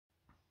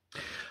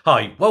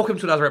Hi, welcome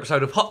to another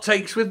episode of Hot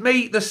Takes with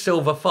me, the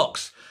Silver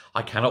Fox.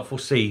 I cannot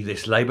foresee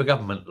this Labour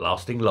government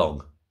lasting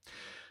long.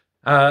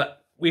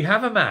 We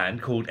have a man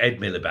called Ed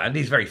Miliband.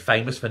 He's very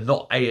famous for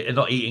not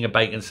eating a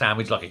bacon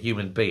sandwich like a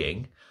human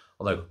being,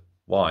 although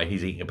why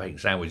he's eating a bacon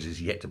sandwich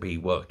is yet to be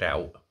worked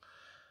out.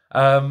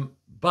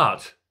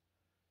 But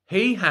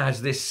he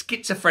has this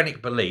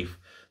schizophrenic belief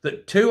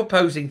that two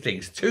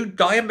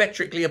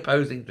diametrically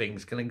opposing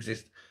things can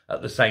exist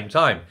at the same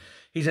time.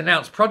 He's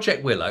announced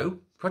Project Willow.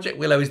 Project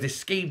Willow is this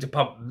scheme to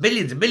pump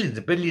millions and millions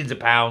and billions of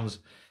pounds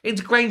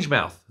into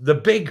Grangemouth, the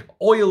big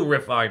oil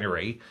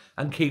refinery,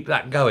 and keep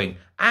that going.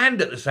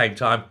 And at the same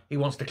time, he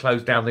wants to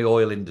close down the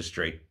oil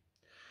industry.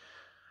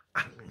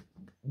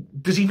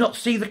 Does he not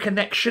see the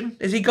connection?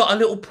 Has he got a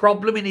little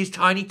problem in his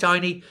tiny,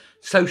 tiny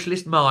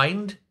socialist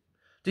mind?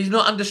 Does he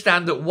not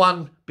understand that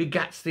one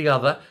begats the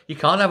other? You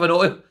can't have an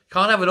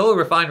oil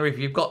refinery if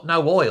you've got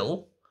no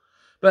oil.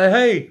 But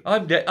hey,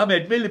 I'm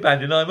Ed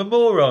Miliband and I'm a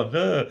moron.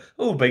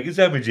 Bacon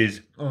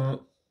sandwiches.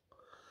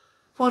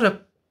 What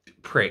a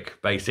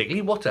prick,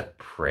 basically. What a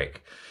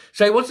prick.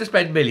 So he wants to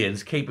spend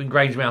millions keeping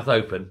Grangemouth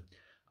open,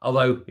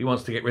 although he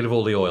wants to get rid of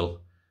all the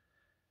oil.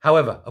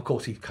 However, of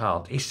course he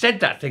can't. He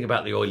said that thing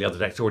about the oil the other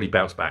day. It's already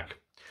bounced back.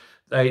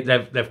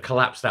 They've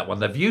collapsed that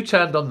one. They've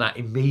U-turned on that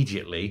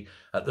immediately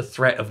at the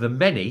threat of the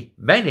many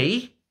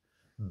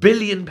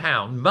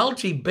billion-pound,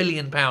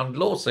 multi-billion-pound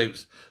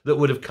lawsuits that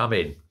would have come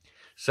in.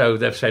 So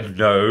they've said,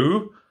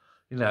 no,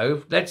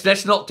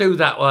 let's not do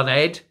that one,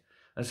 Ed.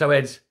 And so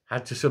Ed's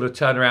had to sort of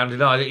turn around and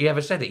deny that he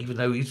ever said it, even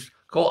though he's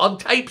caught on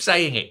tape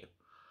saying it.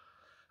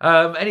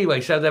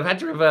 Anyway, so they've had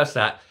to reverse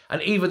that.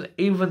 And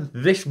even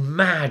this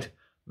mad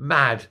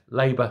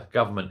Labour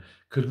government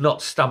could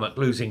not stomach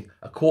losing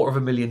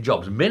 250,000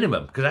 jobs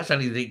minimum, because that's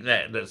only the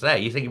thing that's there.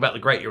 You think about the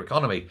greater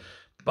economy,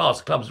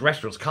 bars, clubs,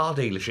 restaurants, car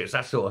dealerships,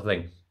 that sort of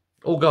thing,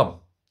 all gone.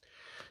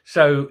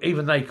 So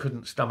even they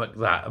couldn't stomach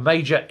that. A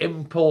major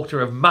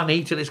importer of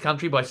money to this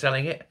country by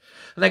selling it.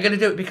 And they're going to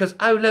do it because,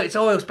 oh, look, it's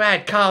oil's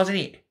bad, cars, in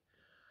it.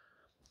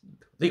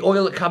 The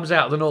oil that comes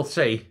out of the North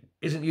Sea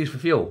isn't used for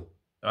fuel.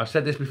 I've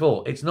said this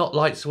before. It's not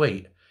light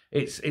sweet.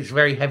 It's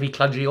very heavy,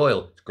 clungy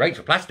oil. It's great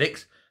for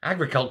plastics,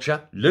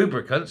 agriculture,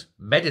 lubricants,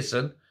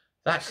 medicine,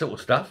 that sort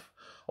of stuff.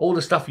 All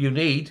the stuff you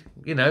need,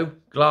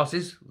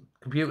 glasses,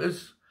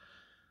 computers.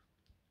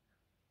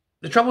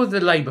 The trouble with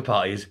the Labour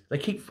Party is they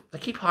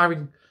keep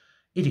hiring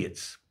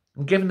idiots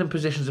and giving them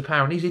positions of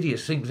power, and these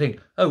idiots seem to think,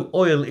 oh,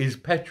 oil is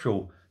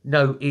petrol.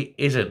 No, it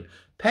isn't.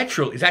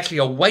 Petrol is actually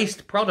a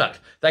waste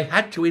product. They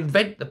had to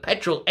invent the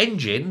petrol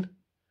engine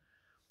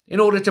in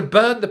order to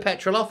burn the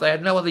petrol off. They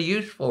had no other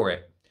use for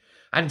it,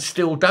 and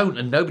still don't,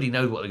 and nobody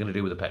knows what they're going to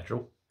do with the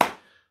petrol.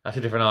 That's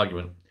a different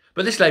argument.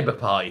 But this Labour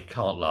Party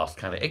can't last,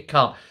 can it? It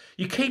can't.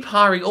 You keep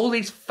hiring all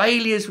these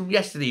failures from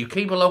yesterday. You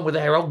keep along with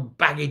their old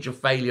baggage of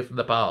failure from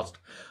the past.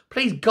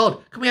 Please,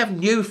 God, can we have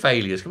new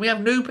failures? Can we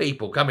have new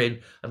people come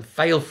in and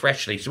fail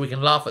freshly so we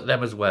can laugh at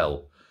them as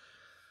well?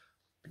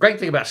 The great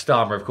thing about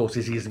Starmer, of course,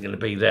 is he isn't going to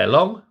be there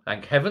long.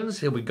 Thank heavens.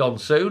 He'll be gone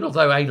soon,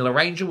 although Anal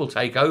Arranger will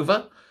take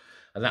over.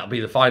 And that'll be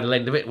the final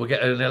end of it. We'll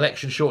get an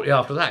election shortly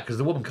after that, because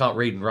the woman can't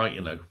read and write,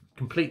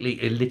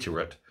 completely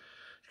illiterate.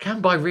 She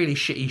can buy really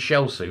shitty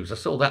shell suits. I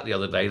saw that the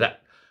other day,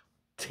 that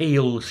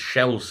teal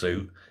shell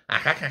suit.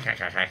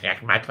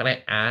 Mad for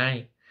it,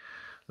 aye.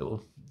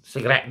 Little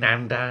cigarette in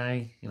hand,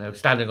 aye.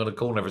 Standing on the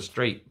corner of a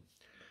street.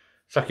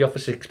 Suck you off for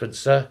 6pence,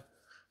 sir.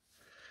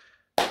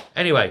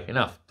 Anyway,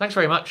 enough. Thanks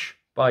very much.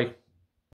 Bye.